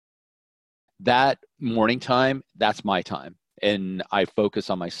that morning time, that's my time. And I focus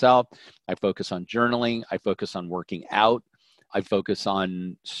on myself. I focus on journaling. I focus on working out. I focus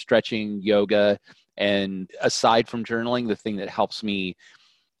on stretching, yoga. And aside from journaling, the thing that helps me,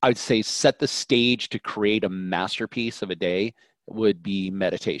 I would say, set the stage to create a masterpiece of a day would be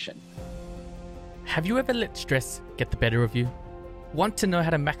meditation. Have you ever let stress get the better of you? Want to know how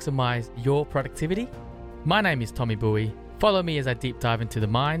to maximize your productivity? My name is Tommy Bowie. Follow me as I deep dive into the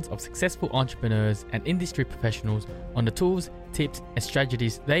minds of successful entrepreneurs and industry professionals on the tools, tips, and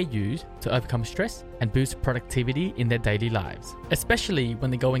strategies they use to overcome stress and boost productivity in their daily lives, especially when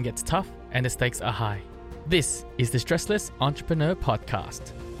the going gets tough and the stakes are high. This is the Stressless Entrepreneur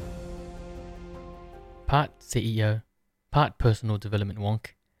Podcast. Part CEO, part personal development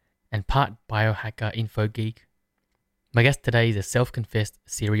wonk, and part biohacker info geek. My guest today is a self-confessed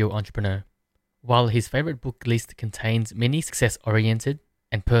serial entrepreneur. While his favorite book list contains many success-oriented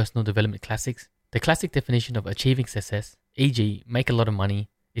and personal development classics, the classic definition of achieving success, e.g. make a lot of money,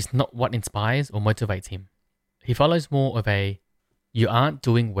 is not what inspires or motivates him. He follows more of a "you aren't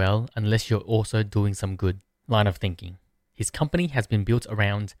doing well unless you're also doing some good" line of thinking. His company has been built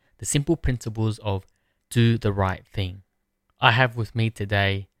around the simple principles of do the right thing. I have with me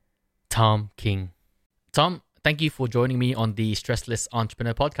today Thom King. Thom, thank you for joining me on the Stressless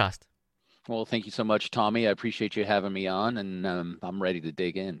Entrepreneur Podcast. Well, thank you so much, Tommy. I appreciate you having me on, and I'm ready to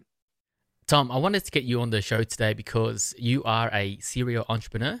dig in. Thom, I wanted to get you on the show today because you are a serial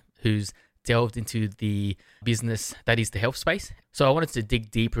entrepreneur who's delved into the business that is the health space. So I wanted to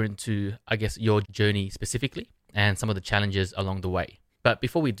dig deeper into, I guess, your journey specifically and some of the challenges along the way. But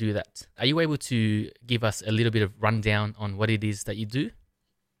before we do that, are you able to give us a little bit of rundown on what it is that you do?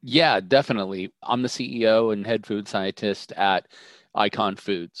 Yeah, definitely. I'm the CEO and head food scientist at Icon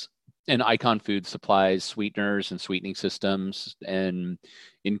Foods. And Icon Foods supplies sweeteners and sweetening systems and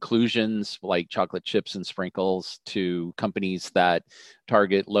inclusions like chocolate chips and sprinkles to companies that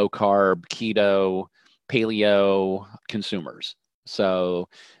target low carb, keto, paleo consumers. So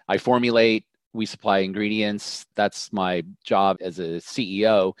I formulate, we supply ingredients. That's my job as a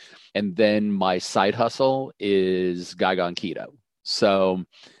CEO. And then my side hustle is Gaigon Keto. So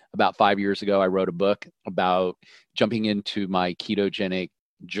about 5 years ago, I wrote a book about jumping into my ketogenic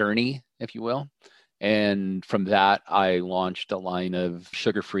journey, if you will. And from that, I launched a line of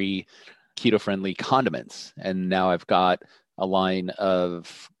sugar-free, keto-friendly condiments. And now I've got a line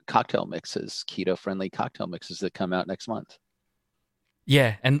of cocktail mixes, keto-friendly cocktail mixes that come out next month.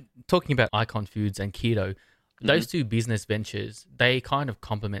 Yeah, and talking about Icon Foods and keto, those two business ventures, they kind of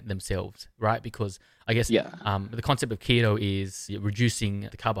complement themselves, right? Because I guess the concept of keto is reducing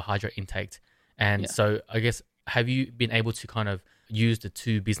the carbohydrate intake. And so I guess, have you been able to kind of use the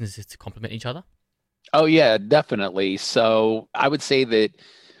two businesses to complement each other? Oh, yeah, definitely. So I would say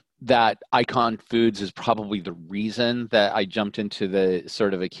that Icon Foods is probably the reason that I jumped into the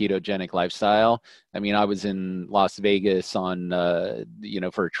sort of a ketogenic lifestyle. I mean, I was in Las Vegas on,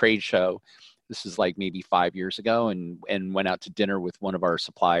 for a trade show. This is like maybe 5 years ago, and went out to dinner with one of our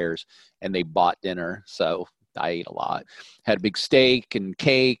suppliers, and they bought dinner. So I ate a lot, had a big steak and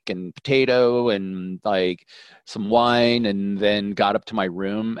cake and potato and like some wine, and then got up to my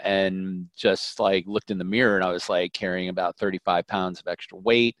room and just like looked in the mirror, and I was like carrying about 35 pounds of extra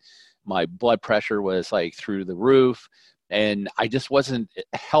weight. My blood pressure was like through the roof, and I just wasn't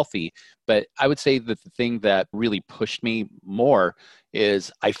healthy. But I would say that the thing that really pushed me more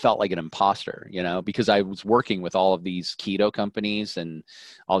is I felt like an imposter, because I was working with all of these keto companies and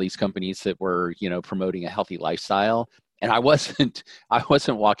all these companies that were, promoting a healthy lifestyle. And I wasn't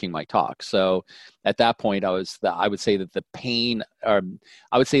walking my talk. So at that point, I would say that the pain of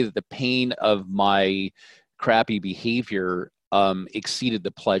my crappy behavior exceeded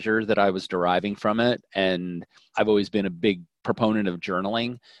the pleasure that I was deriving from it. And I've always been a big proponent of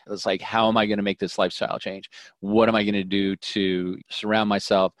journaling. It was like, how am I going to make this lifestyle change? What am I going to do to surround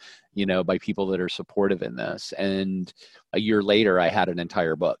myself, by people that are supportive in this? And a year later, I had an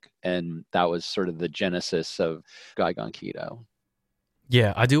entire book, and that was sort of the genesis of Gaigon Keto.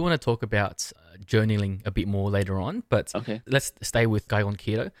 Yeah, I do want to talk about journaling a bit more later on, but Let's stay with Gaigon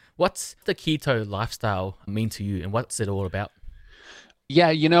Keto. What's the keto lifestyle mean to you, and what's it all about? Yeah,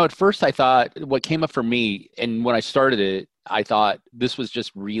 at first I thought what came up for me, and when I started it, I thought this was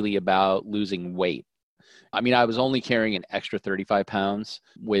just really about losing weight. I mean, I was only carrying an extra 35 pounds,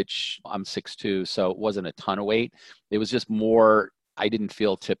 which I'm 6'2", so it wasn't a ton of weight. It was just more, I didn't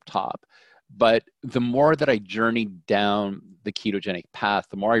feel tip top. But the more that I journeyed down the ketogenic path,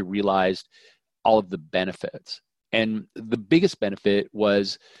 the more I realized all of the benefits. And the biggest benefit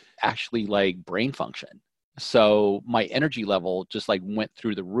was actually like brain function. So my energy level just like went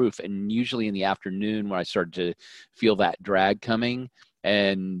through the roof. And usually in the afternoon when I started to feel that drag coming,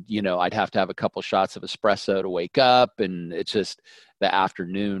 and I'd have to have a couple shots of espresso to wake up, and it's just the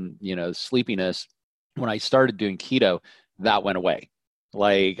afternoon, sleepiness. When I started doing keto, that went away.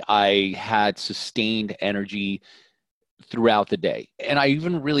 Like I had sustained energy throughout the day. And I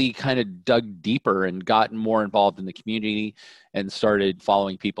even really kind of dug deeper and gotten more involved in the community and started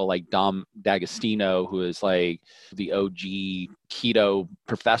following people like Dom D'Agostino, who is like the OG keto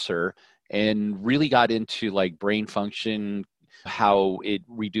professor, and really got into like brain function, how it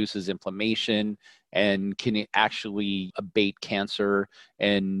reduces inflammation and can actually abate cancer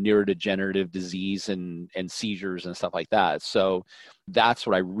and neurodegenerative disease and seizures and stuff like that. So that's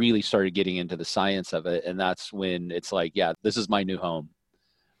what I really started getting into the science of it. And that's when it's like, yeah, this is my new home.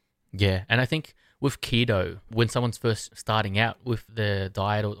 Yeah, and I think with keto, when someone's first starting out with the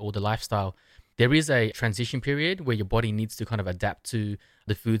diet or the lifestyle, there is a transition period where your body needs to kind of adapt to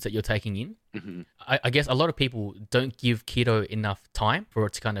the foods that you're taking in. Mm-hmm. I guess a lot of people don't give keto enough time for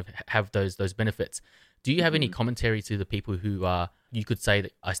it to kind of have those benefits. Do you have any Mm-hmm. commentary to the people who are, you could say,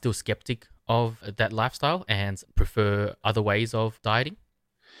 that are still skeptic of that lifestyle and prefer other ways of dieting?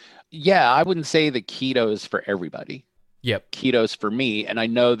 Yeah, I wouldn't say that keto is for everybody. Yep. Keto's for me. And I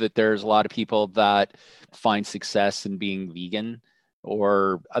know that there's a lot of people that find success in being vegan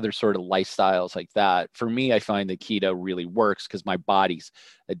or other sort of lifestyles like that. For me, I find that keto really works because my body's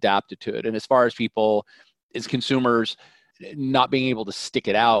adapted to it. And as far as people, as consumers, not being able to stick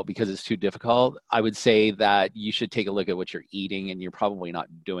it out because it's too difficult, I would say that you should take a look at what you're eating and you're probably not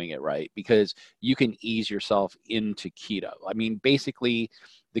doing it right, because you can ease yourself into keto. I mean, basically,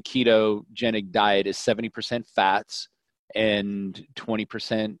 the ketogenic diet is 70% fats and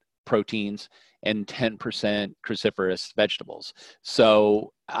 20% proteins and 10% cruciferous vegetables.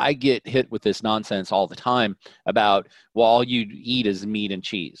 So I get hit with this nonsense all the time about, well, all you eat is meat and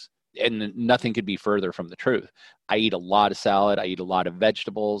cheese. And nothing could be further from the truth. I eat a lot of salad. I eat a lot of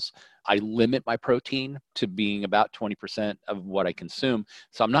vegetables. I limit my protein to being about 20% of what I consume.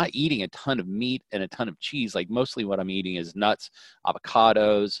 So I'm not eating a ton of meat and a ton of cheese. Like mostly what I'm eating is nuts,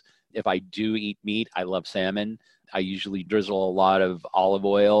 avocados. If I do eat meat, I love salmon. I usually drizzle a lot of olive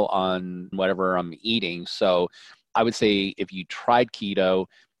oil on whatever I'm eating. So I would say if you tried keto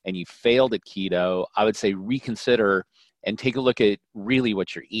and you failed at keto, I would say reconsider and take a look at really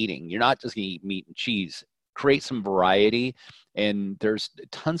what you're eating. You're not just going to eat meat and cheese. Create some variety. And there's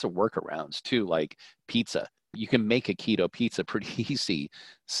tons of workarounds too, like pizza. You can make a keto pizza pretty easy.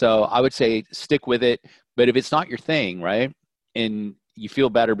 So I would say stick with it. But if it's not your thing, right, and you feel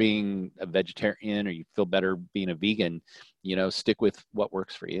better being a vegetarian or you feel better being a vegan, stick with what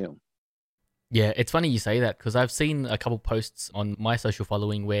works for you. Yeah, it's funny you say that because I've seen a couple posts on my social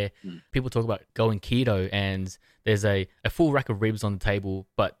following where Mm. people talk about going keto and there's a full rack of ribs on the table,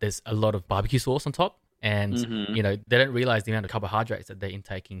 but there's a lot of barbecue sauce on top. And, Mm-hmm. they don't realize the amount of carbohydrates that they're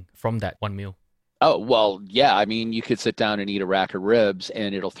intaking from that one meal. Oh, well, yeah. I mean, you could sit down and eat a rack of ribs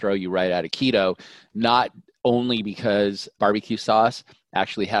and it'll throw you right out of keto, not only because barbecue sauce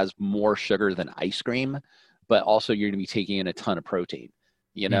actually has more sugar than ice cream, but also you're going to be taking in a ton of protein.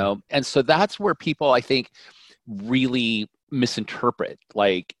 Mm. And so that's where people, I think, really misinterpret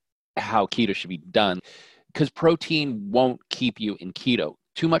like how keto should be done, because protein won't keep you in keto.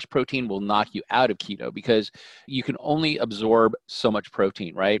 Too much protein will knock you out of keto because you can only absorb so much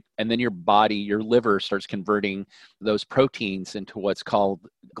protein, right? And then your body, your liver starts converting those proteins into what's called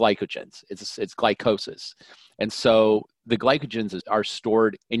glycogens. It's glycosis. And so the glycogens are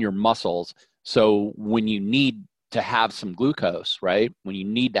stored in your muscles. So when you need to have some glucose, right? When you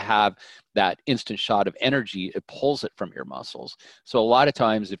need to have that instant shot of energy, it pulls it from your muscles. So a lot of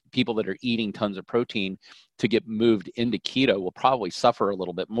times, if people that are eating tons of protein to get moved into keto will probably suffer a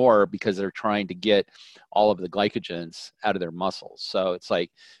little bit more because they're trying to get all of the glycogens out of their muscles. So it's like,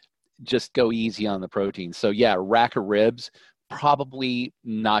 just go easy on the protein. So yeah, a rack of ribs, probably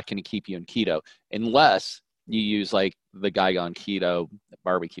not going to keep you in keto unless you use like the guy on keto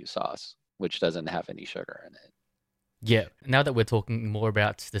barbecue sauce, which doesn't have any sugar in it. Yeah, now that we're talking more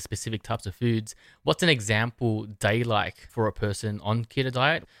about the specific types of foods, what's an example day like for a person on keto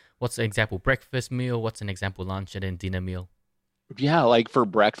diet? What's an example breakfast meal? What's an example lunch and then dinner meal? Yeah, like for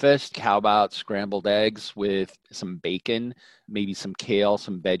breakfast, how about scrambled eggs with some bacon, maybe some kale,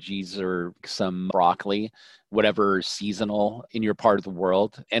 some veggies, or some broccoli, whatever is seasonal in your part of the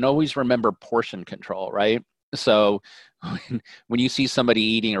world. And always remember portion control, right? So when you see somebody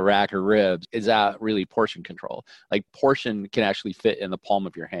eating a rack of ribs, is that really portion control? Like portion can actually fit in the palm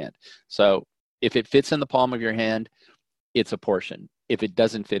of your hand. So if it fits in the palm of your hand, it's a portion. if it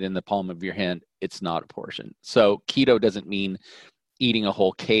doesn't fit in the palm of your hand, it's not a portion. So keto doesn't mean eating a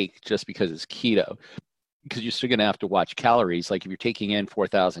whole cake just because it's keto, because you're still going to have to watch calories. Like if you're taking in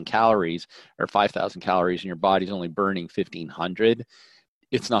 4,000 calories or 5,000 calories and your body's only burning 1,500,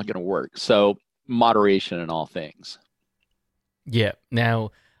 it's not going to work. So moderation in all things. Yeah.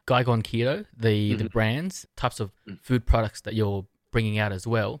 Now, Guy Gone Keto, the Mm-hmm. brands, types of food products that you're bringing out as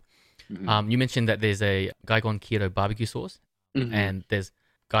well. Mm-hmm. You mentioned that there's a Guy Gone Keto barbecue sauce, Mm-hmm. and there's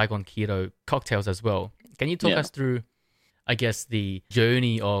Guy Gone Keto cocktails as well. Can you talk Yeah. us through, I guess, the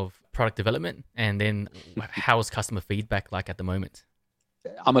journey of product development, and then how is customer feedback like at the moment?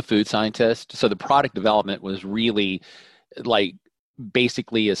 I'm a food scientist. So the product development was really like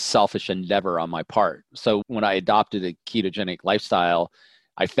basically a selfish endeavor on my part. So when I adopted a ketogenic lifestyle,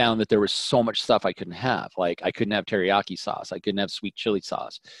 I found that there was so much stuff I couldn't have. Like I couldn't have teriyaki sauce, I couldn't have sweet chili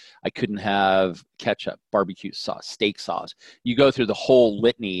sauce, I couldn't have ketchup, barbecue sauce, steak sauce. You go through the whole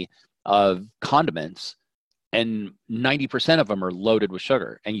litany of condiments, and 90% of them are loaded with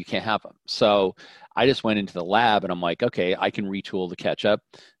sugar and you can't have them. So I just went into the lab and I'm like, okay, I can retool the ketchup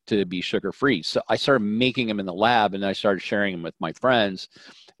to be sugar free. So I started making them in the lab and I started sharing them with my friends,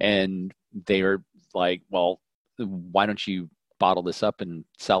 and they were like, well, why don't you bottle this up and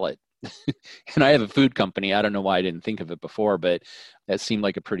sell it? And I have a food company. I don't know why I didn't think of it before, but that seemed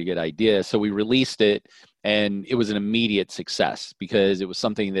like a pretty good idea. So we released it, and it was an immediate success because it was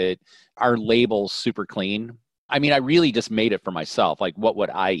something that our label's super clean. I mean, I really just made it for myself. Like, what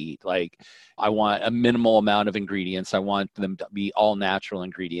would I eat? Like, I want a minimal amount of ingredients. I want them to be all natural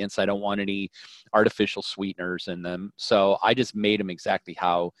ingredients. I don't want any artificial sweeteners in them. So I just made them exactly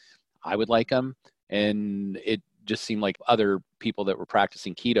how I would like them. And it just seemed like other people that were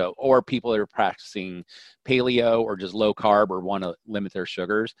practicing keto or people that are practicing paleo or just low carb or want to limit their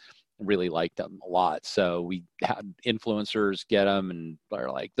sugars really liked them a lot. So we had influencers get them and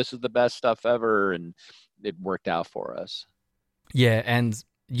they're like, this is the best stuff ever. And it worked out for us. Yeah, and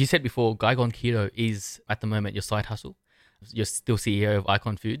you said before, Guy Gone Keto is at the moment your side hustle. You're still CEO of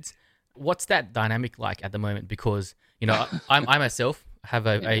Icon Foods. What's that dynamic like at the moment? Because I myself have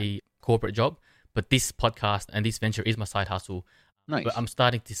Yeah. a corporate job, but this podcast and this venture is my side hustle. But Nice. I'm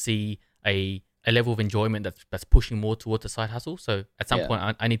starting to see a level of enjoyment that's pushing more towards the side hustle. So at some Yeah.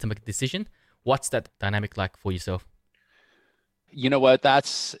 point, I need to make a decision. What's that dynamic like for yourself? You know what?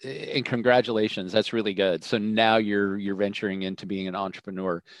 And congratulations. That's really good. So now you're venturing into being an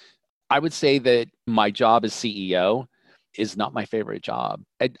entrepreneur. I would say that my job as CEO is not my favorite job.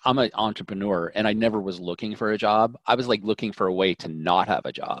 I'm an entrepreneur and I never was looking for a job. I was like looking for a way to not have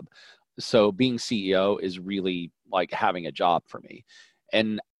a job. So being CEO is really like having a job for me.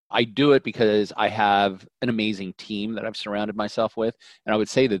 And I do it because I have an amazing team that I've surrounded myself with. And I would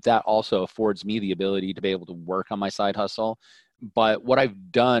say that that also affords me the ability to be able to work on my side hustle. But what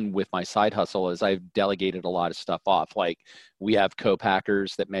I've done with my side hustle is I've delegated a lot of stuff off. Like we have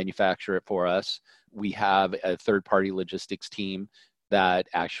co-packers that manufacture it for us. We have a third-party logistics team that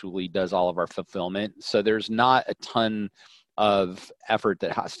actually does all of our fulfillment. So there's not a ton of effort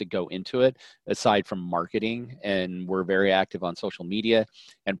that has to go into it aside from marketing. And we're very active on social media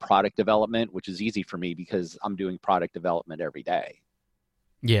and product development, which is easy for me because I'm doing product development every day.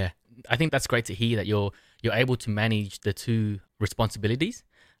 Yeah, I think that's great to hear that you're able to manage the two responsibilities,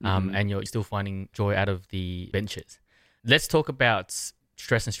 Mm-hmm. and you're still finding joy out of the ventures. Let's talk about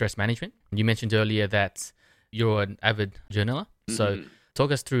stress and stress management. You mentioned earlier that you're an avid journaler, so Mm-hmm.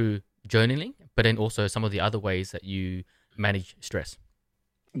 talk us through journaling, but then also some of the other ways that you manage stress.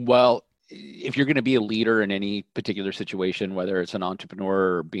 Well, if you're going to be a leader in any particular situation, whether it's an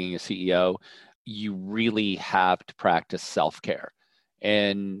entrepreneur or being a CEO, you really have to practice self care.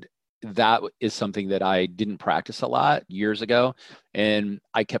 And that is something that I didn't practice a lot years ago. And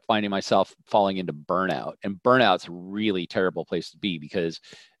I kept finding myself falling into burnout. And burnout's a really terrible place to be because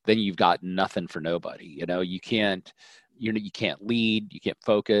then you've got nothing for nobody. You can't lead, you can't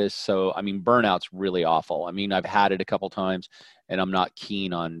focus. So I mean, burnout's really awful. I mean, I've had it a couple times and I'm not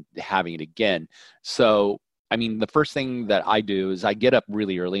keen on having it again. So, I mean, the first thing that I do is I get up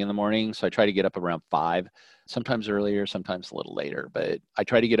really early in the morning. So I try to get up around 5, sometimes earlier, sometimes a little later, but I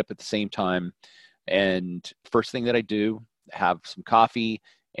try to get up at the same time. And first thing that I do, have some coffee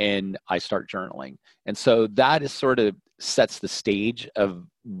and I start journaling. And so that is sort of sets the stage of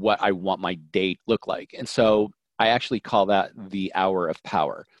what I want my day to look like. And so I actually call that the hour of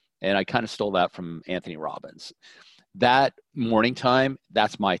power. And I kind of stole that from Anthony Robbins. That morning time,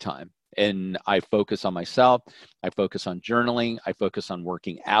 that's my time. And I focus on myself. I focus on journaling. I focus on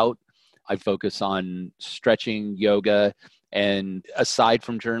working out. I focus on stretching, yoga. And aside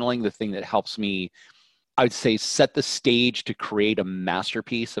from journaling, the thing that helps me I would say set the stage to create a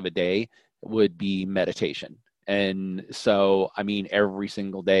masterpiece of a day would be meditation. And so, I mean, every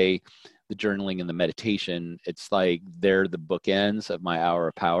single day, the journaling and the meditation, it's like they're the bookends of my hour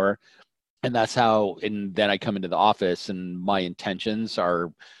of power. And that's how, and then I come into the office and my intentions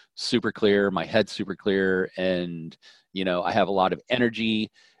are super clear, my head's super clear, and, I have a lot of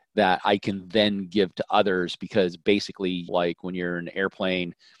energy that I can then give to others because basically, like when you're in an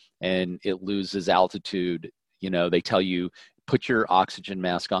airplane and it loses altitude, they tell you put your oxygen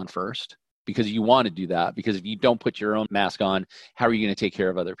mask on first because you want to do that. Because if you don't put your own mask on, how are you going to take care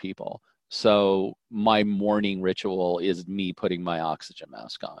of other people? So my morning ritual is me putting my oxygen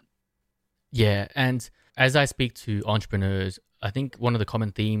mask on. Yeah, and as I speak to entrepreneurs, I think one of the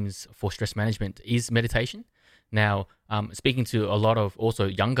common themes for stress management is meditation. Now, speaking to a lot of also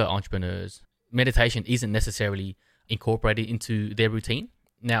younger entrepreneurs, meditation isn't necessarily incorporated into their routine.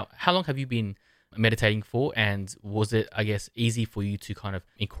 Now, how long have you been meditating for, and was it, I guess, easy for you to kind of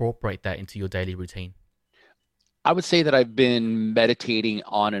incorporate that into your daily routine? I would say that I've been meditating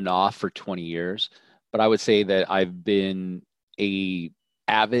on and off for 20 years, but I would say that I've been a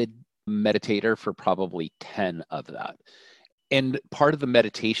avid meditator for probably 10 of that. And part of the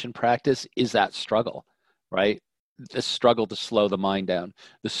meditation practice is that struggle, right? The struggle to slow the mind down,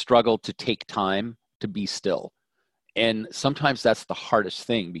 the struggle to take time to be still. And sometimes that's the hardest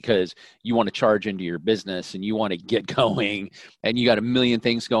thing because you want to charge into your business and you want to get going and you got a million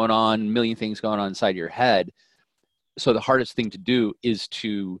things going on inside your head. So the hardest thing to do is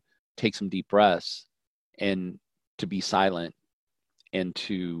to take some deep breaths and to be silent and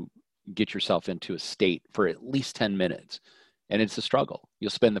to get yourself into a state for at least 10 minutes. And it's a struggle. You'll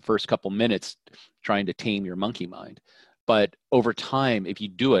spend the first couple minutes trying to tame your monkey mind. But over time, if you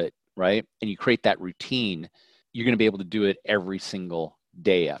do it, right, and you create that routine, you're going to be able to do it every single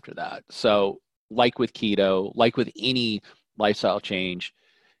day after that. So, like with keto, like with any lifestyle change,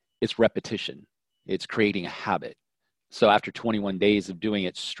 it's repetition, it's creating a habit. So, after 21 days of doing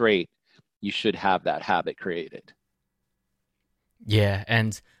it straight, you should have that habit created. Yeah,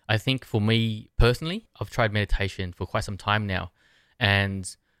 and I think for me personally, I've tried meditation for quite some time now,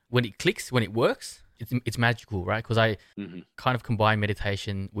 and when it clicks, when it works, it's magical, right? Because I Hmm. kind of combine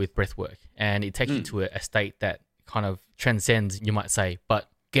meditation with breath work, and it takes you to a state that kind of transcends, you might say. But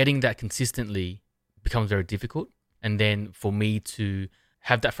getting that consistently becomes very difficult, and then for me to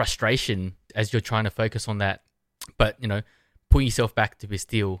have that frustration as you're trying to focus on that, but putting yourself back to be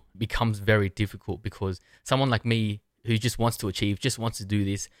still becomes very difficult because someone like me who just wants to achieve, just wants to do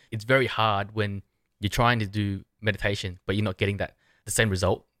this, it's very hard when you're trying to do meditation, but you're not getting the same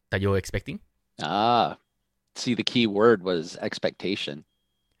result that you're expecting. Ah, see, the key word was expectation.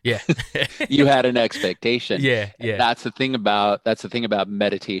 Yeah. You had an expectation. Yeah, And yeah. that's the thing about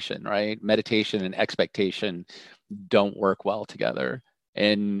meditation, right? Meditation and expectation don't work well together.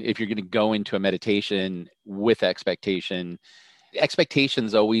 And if you're going to go into a meditation with expectation,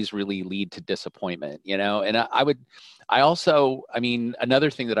 expectations always really lead to disappointment. And I mean,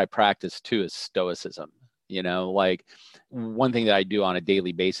 another thing that I practice too is stoicism. Like one thing that I do on a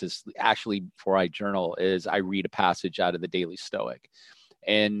daily basis, actually before I journal, is I read a passage out of the Daily Stoic.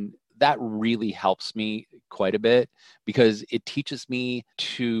 And that really helps me quite a bit because it teaches me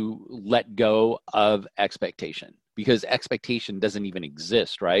to let go of expectation because expectation doesn't even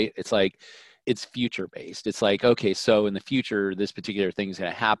exist, right? It's like it's future based. It's like, okay, so in the future, this particular thing is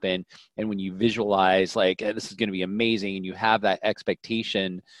going to happen. And when you visualize, like, this is going to be amazing, and you have that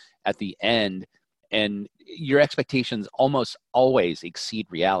expectation at the end, and your expectations almost always exceed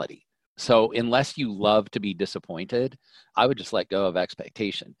reality. So unless you love to be disappointed, I would just let go of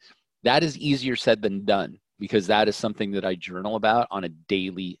expectation. That is easier said than done because that is something that I journal about on a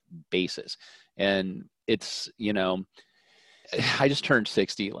daily basis. And I just turned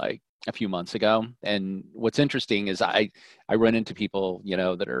 60 like a few months ago. And what's interesting is I run into people,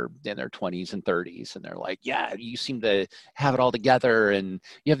 that are in their 20s and 30s, and they're like, yeah, you seem to have it all together and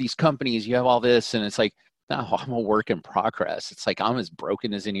you have these companies, you have all this. And it's like, no, I'm a work in progress. It's like I'm as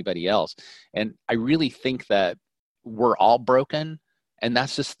broken as anybody else. And I really think that we're all broken, and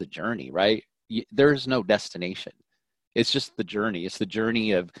that's just the journey, right? There's no destination. It's just the journey. It's the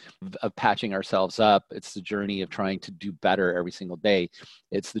journey of patching ourselves up. It's the journey of trying to do better every single day.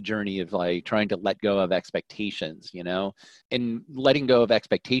 It's the journey of like trying to let go of expectations. And letting go of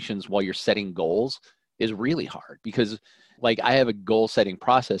expectations while you're setting goals is really hard because like I have a goal setting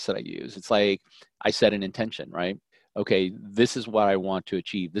process that I use. It's like I set an intention, right? Okay, this is what I want to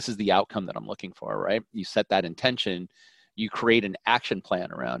achieve. This is the outcome that I'm looking for, right? You set that intention, you create an action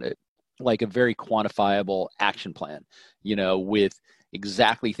plan around it, like a very quantifiable action plan, with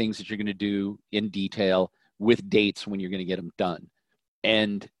exactly things that you're going to do in detail with dates when you're going to get them done.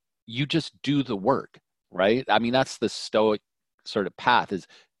 And you just do the work, right? I mean, that's the stoic sort of path, is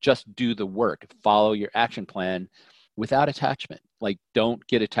just do the work, follow your action plan without attachment. Like, don't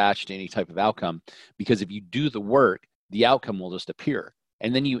get attached to any type of outcome, because if you do the work, the outcome will just appear.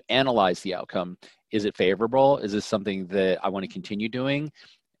 And then you analyze the outcome. Is it favorable? Is this something that I want to continue doing?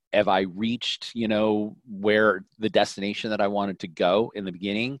 Have I reached, where the destination that I wanted to go in the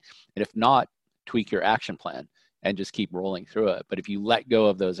beginning? And if not, tweak your action plan and just keep rolling through it. But if you let go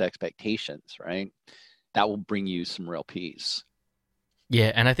of those expectations, right, that will bring you some real peace.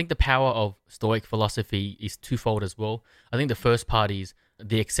 Yeah, and I think the power of Stoic philosophy is twofold as well. I think the first part is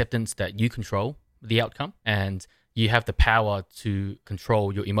the acceptance that you control the outcome and you have the power to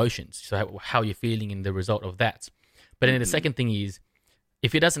control your emotions, so how you're feeling in the result of that. But then the second thing is,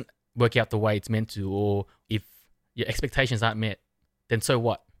 if it doesn't work out the way it's meant to, or if your expectations aren't met, then so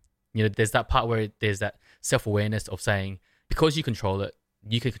what? There's that part where there's that self-awareness of saying, because you control it,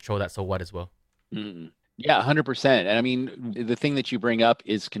 you can control that so what as well. Mm-hmm. Yeah, 100%. And I mean, the thing that you bring up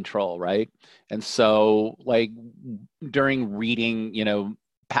is control, right? And so, like, during reading,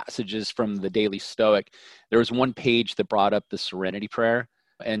 passages from the Daily Stoic, there was one page that brought up the Serenity Prayer.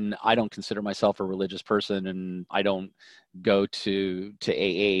 And I don't consider myself a religious person, and I don't go to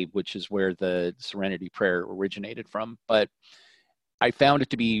AA, which is where the Serenity Prayer originated from. But I found it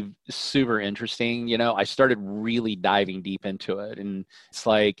to be super interesting. I started really diving deep into it. And it's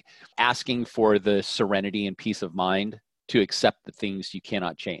like asking for the serenity and peace of mind to accept the things you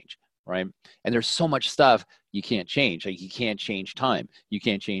cannot change, right? And there's so much stuff you can't change. Like, you can't change time. You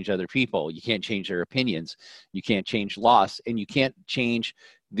can't change other people. You can't change their opinions. You can't change loss. And you can't change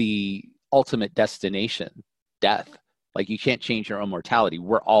the ultimate destination, death. Like, you can't change your own mortality.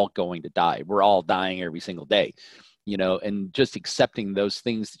 We're all going to die. We're all dying every single day. And just accepting those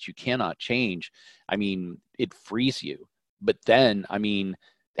things that you cannot change, I mean, it frees you. But then, I mean,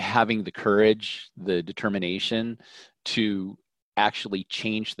 having the courage, the determination to actually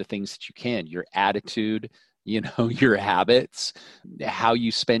change the things that you can, your attitude, your habits, how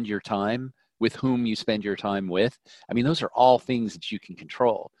you spend your time, with whom you spend your time with. I mean, those are all things that you can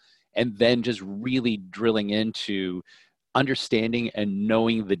control. And then just really drilling into understanding and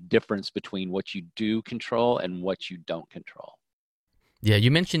knowing the difference between what you do control and what you don't control. Yeah,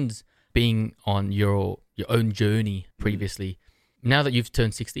 you mentioned being on your own journey previously. Now that you've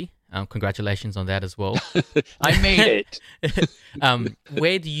turned 60, congratulations on that as well. I made it.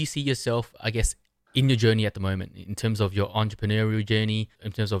 Where do you see yourself, I guess, in your journey at the moment, in terms of your entrepreneurial journey,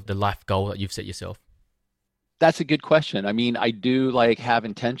 in terms of the life goal that you've set yourself? That's a good question. I mean, I do have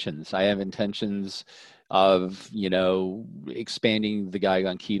intentions. I have intentions of, expanding the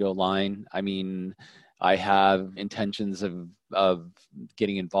Gaigon Keto line. I mean, I have intentions of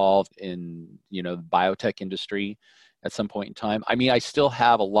getting involved in, the biotech industry at some point in time. I mean, I still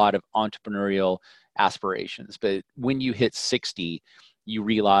have a lot of entrepreneurial aspirations, but when you hit 60, you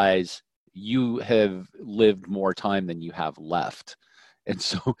realize you have lived more time than you have left. And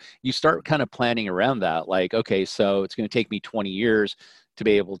so you start kind of planning around that. Like, okay, so it's going to take me 20 years to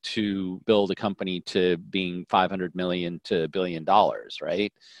be able to build a company to being 500 million to $1 billion,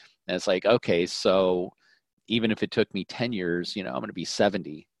 right? And it's like, okay, so even if it took me 10 years, I'm going to be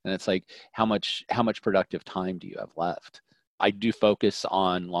 70. And it's like, how much productive time do you have left? I do focus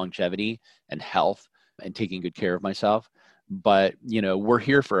on longevity and health and taking good care of myself. But, we're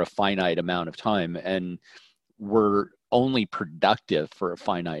here for a finite amount of time, and we're only productive for a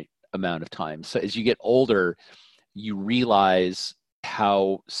finite amount of time. So as you get older, you realize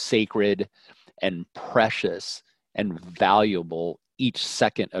how sacred and precious and valuable each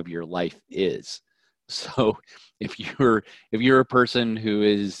second of your life is. So if you're a person who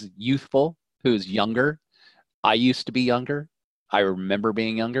is youthful, who is younger, I used to be younger. I remember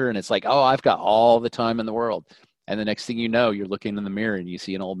being younger, and it's like, oh, I've got all the time in the world. And the next thing you know, you're looking in the mirror and you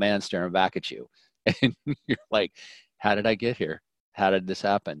see an old man staring back at you. And you're like, how did I get here? How did this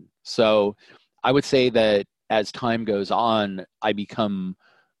happen? So I would say that as time goes on, I become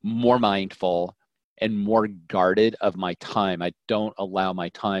more mindful and more guarded of my time. I don't allow my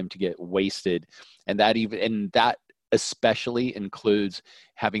time to get wasted. And that especially includes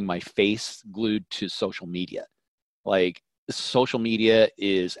having my face glued to social media. Like, social media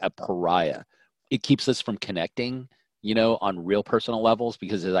is a pariah. It keeps us from connecting, on real personal levels,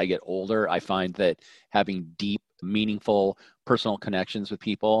 because as I get older, I find that having deep, meaningful personal connections with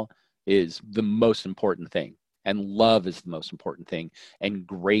people is the most important thing. And love is the most important thing. And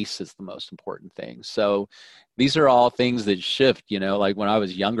grace is the most important thing. So these are all things that shift, like when I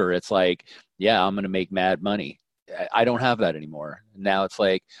was younger, it's like, yeah, I'm going to make mad money. I don't have that anymore. Now it's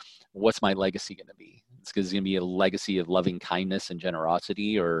like, what's my legacy going to be? It's going to be a legacy of loving kindness and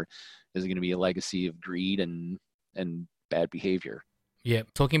generosity, or is it going to be a legacy of greed and bad behavior? Yeah,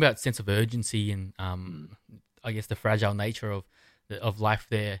 talking about sense of urgency and Mm. I guess the fragile nature of life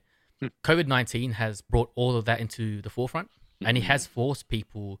there. COVID-19 has brought all of that into the forefront, and it Mm-hmm. has forced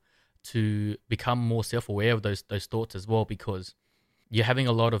people to become more self-aware of those thoughts as well, because you're having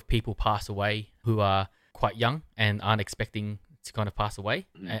a lot of people pass away who are quite young and aren't expecting to kind of pass away.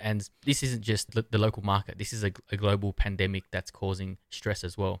 Mm-hmm. And this isn't just the local market. This is a global pandemic that's causing stress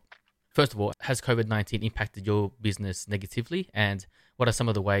as well. First of all, has COVID-19 impacted your business negatively? And what are some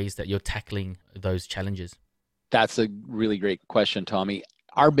of the ways that you're tackling those challenges? That's a really great question, Tommy.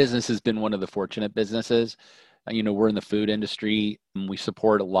 Our business has been one of the fortunate businesses. We're in the food industry. And we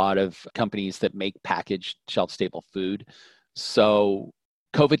support a lot of companies that make packaged shelf stable food. So,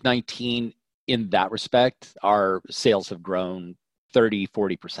 COVID-19, in that respect, our sales have grown 30,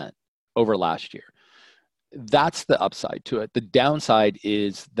 40% over last year. That's the upside to it. The downside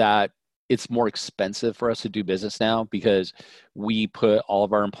is that it's more expensive for us to do business now because we put all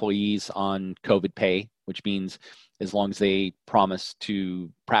of our employees on COVID pay, which means as long as they promise to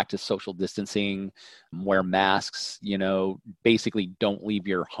practice social distancing, wear masks, basically don't leave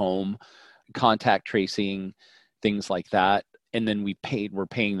your home, contact tracing, things like that. And then we're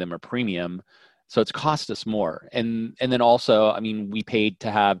paying them a premium. So it's cost us more. And then also, I mean, we paid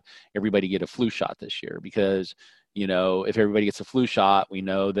to have everybody get a flu shot this year because, if everybody gets a flu shot, we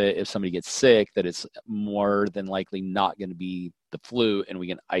know that if somebody gets sick, that it's more than likely not going to be the flu and we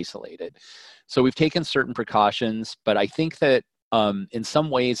can isolate it. So we've taken certain precautions, but I think that in some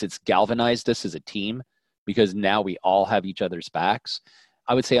ways it's galvanized us as a team because now we all have each other's backs.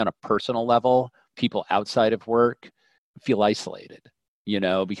 I would say on a personal level, people outside of work feel isolated,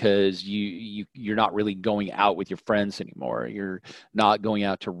 because you're not really going out with your friends anymore. You're not going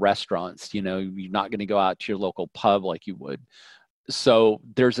out to restaurants, you're not going to go out to your local pub like you would. So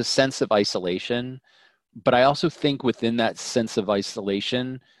there's a sense of isolation, but I also think within that sense of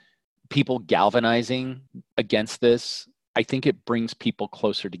isolation, people galvanizing against this, I think it brings people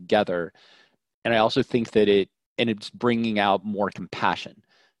closer together. And I also think that it's bringing out more compassion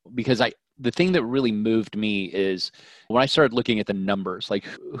because the thing that really moved me is when I started looking at the numbers, like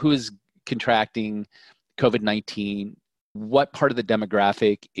who is contracting COVID-19, what part of the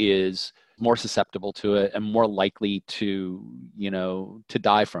demographic is more susceptible to it and more likely to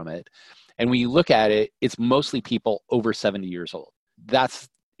die from it. And when you look at it, it's mostly people over 70 years old. That's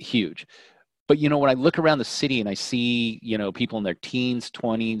huge. But when I look around the city and I see, people in their teens,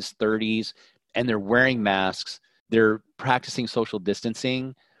 20s, 30s, and they're wearing masks, they're practicing social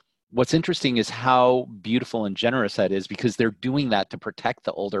distancing. What's interesting is how beautiful and generous that is because they're doing that to protect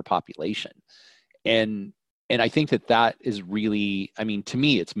the older population. And I think that is really, I mean, to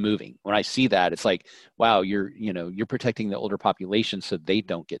me, it's moving. When I see that, it's like, wow, you're protecting the older population so they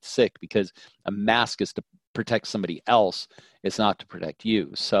don't get sick because a mask is to protect somebody else. It's not to protect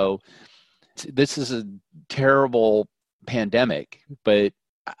you. So this is a terrible pandemic, but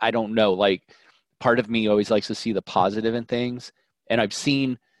I don't know. Like, part of me always likes to see the positive in things. And I've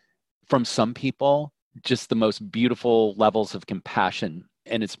seen from some people just the most beautiful levels of compassion,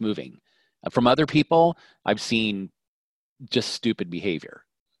 and it's moving. From other people, I've seen just stupid behavior.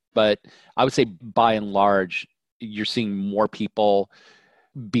 But I would say by and large, you're seeing more people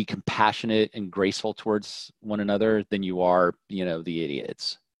be compassionate and graceful towards one another than you are, the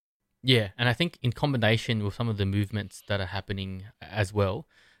idiots. Yeah, and I think in combination with some of the movements that are happening as well,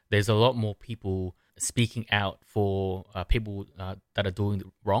 there's a lot more people speaking out for people that are doing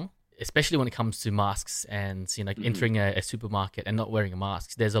wrong, especially when it comes to masks and Mm-hmm. entering a supermarket and not wearing a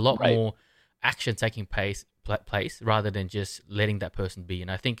mask. There's a lot Right. more action taking place rather than just letting that person be. And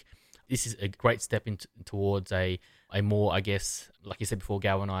I think this is a great step towards a more, I guess, like you said before,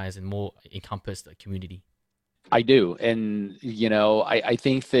 galvanized and more encompassed community. I do. And, I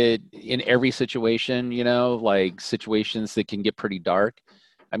think that in every situation, like situations that can get pretty dark,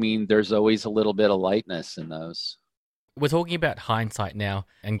 I mean, there's always a little bit of lightness in those. We're talking about hindsight now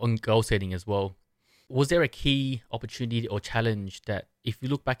and on goal setting as well. Was there a key opportunity or challenge that, if you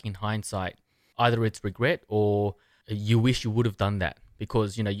look back in hindsight, either it's regret or you wish you would have done that?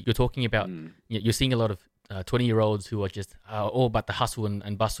 Because you're talking about, Mm. you're seeing a lot of 20-year-olds who are just all about the hustle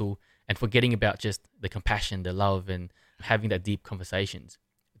and bustle and forgetting about just the compassion, the love, and having that deep conversations.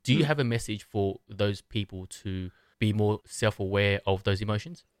 Do you Hmm. have a message for those people to be more self-aware of those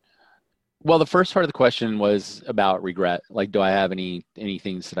emotions? Well, the first part of the question was about regret. Like, do I have any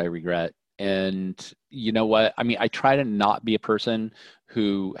things that I regret? And you know what? I mean, I try to not be a person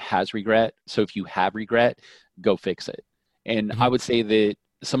who has regret. So if you have regret, go fix it. And I Mm-hmm. would say that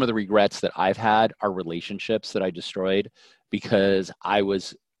some of the regrets that I've had are relationships that I destroyed because I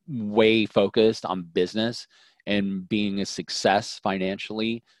was way focused on business and being a success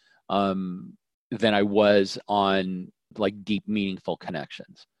financially than I was on like deep, meaningful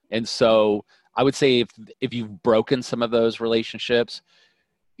connections. And so I would say if you've broken some of those relationships,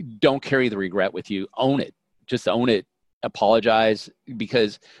 don't carry the regret with you. Own it. Just own it. Apologize,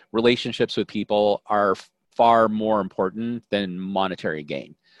 because relationships with people are far more important than monetary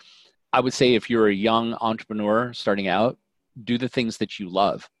gain. I would say if you're a young entrepreneur starting out, do the things that you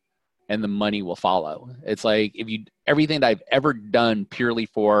love and the money will follow. It's like if you everything that I've ever done purely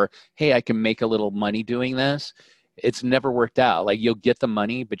for, hey, I can make a little money doing this, it's never worked out. Like you'll get the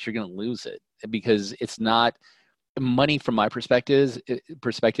money, but you're going to lose it because it's not money from my perspective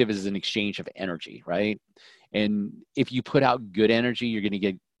is an exchange of energy, right? And if you put out good energy, you're going to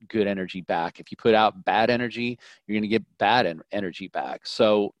get good energy back. If you put out bad energy, you're going to get bad energy back.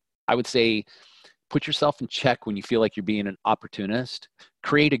 So I would say put yourself in check when you feel like you're being an opportunist.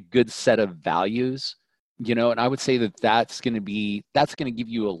 Create a good set of values, and I would say that that's going to give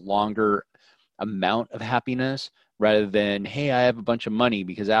you a longer amount of happiness rather than, hey, I have a bunch of money,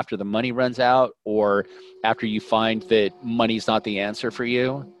 because after the money runs out or after you find that money's not the answer for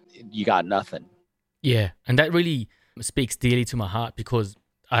you, you got nothing. Yeah, and that really speaks dearly to my heart because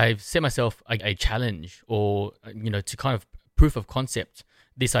I've set myself a challenge or, to kind of proof of concept,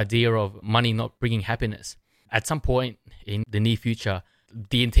 this idea of money not bringing happiness. At some point in the near future,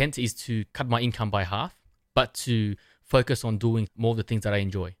 the intent is to cut my income by half, but to focus on doing more of the things that I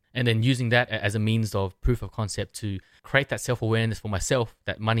enjoy. And then using that as a means of proof of concept to create that self-awareness for myself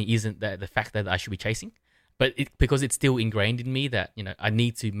that money isn't the factor that I should be chasing. But because it's still ingrained in me that, I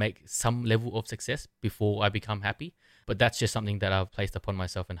need to make some level of success before I become happy. But that's just something that I've placed upon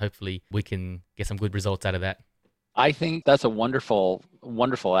myself, and hopefully we can get some good results out of that. I think that's a wonderful,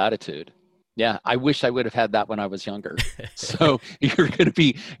 wonderful attitude. Yeah, I wish I would have had that when I was younger. So you're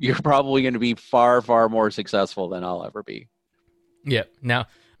probably going to be far, far more successful than I'll ever be. Yeah. Now,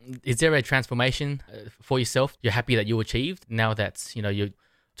 is there a transformation for yourself you're happy that you achieved now that, you're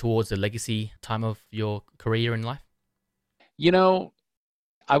towards the legacy time of your career in life? You know,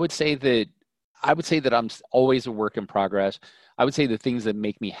 I would say that I'm always a work in progress. I would say the things that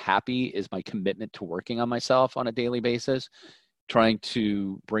make me happy is my commitment to working on myself on a daily basis, trying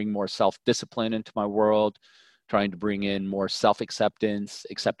to bring more self-discipline into my world, trying to bring in more self-acceptance,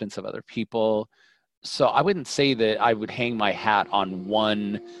 acceptance of other people. So I wouldn't say that I would hang my hat on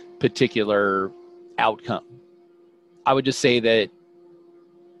one particular outcome. I would just say that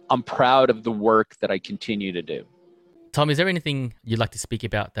I'm proud of the work that I continue to do. Thom, is there anything you'd like to speak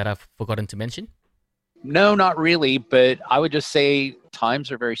about that I've forgotten to mention? No, not really, but I would just say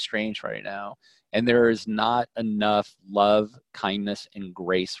times are very strange right now, and there is not enough love, kindness, and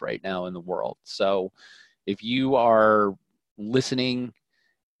grace right now in the world. So if you are listening,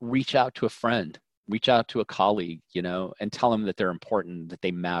 reach out to a friend, reach out to a colleague, and tell them that they're important, that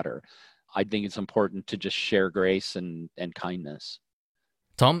they matter. I think it's important to just share grace and kindness.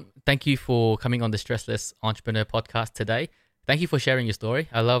 Thom, thank you for coming on the Stressless Entrepreneur podcast today. Thank you for sharing your story.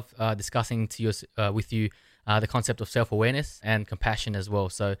 I love discussing with you the concept of self-awareness and compassion as well.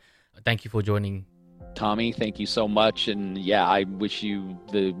 So thank you for joining. Tommy, thank you so much. And yeah, I wish you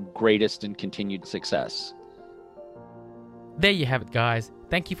the greatest and continued success. There you have it, guys.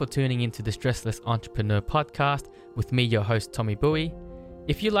 Thank you for tuning into the Stressless Entrepreneur podcast with me, your host, Tommy Bowie.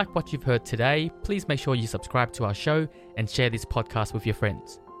 If you like what you've heard today, please make sure you subscribe to our show and share this podcast with your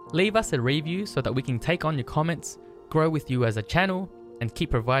friends. Leave us a review so that we can take on your comments, grow with you as a channel, and keep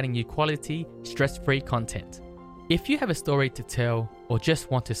providing you quality, stress-free content. If you have a story to tell or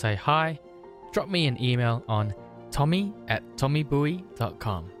just want to say hi, drop me an email on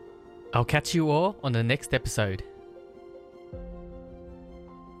tommy@tommybowie.com. I'll catch you all on the next episode.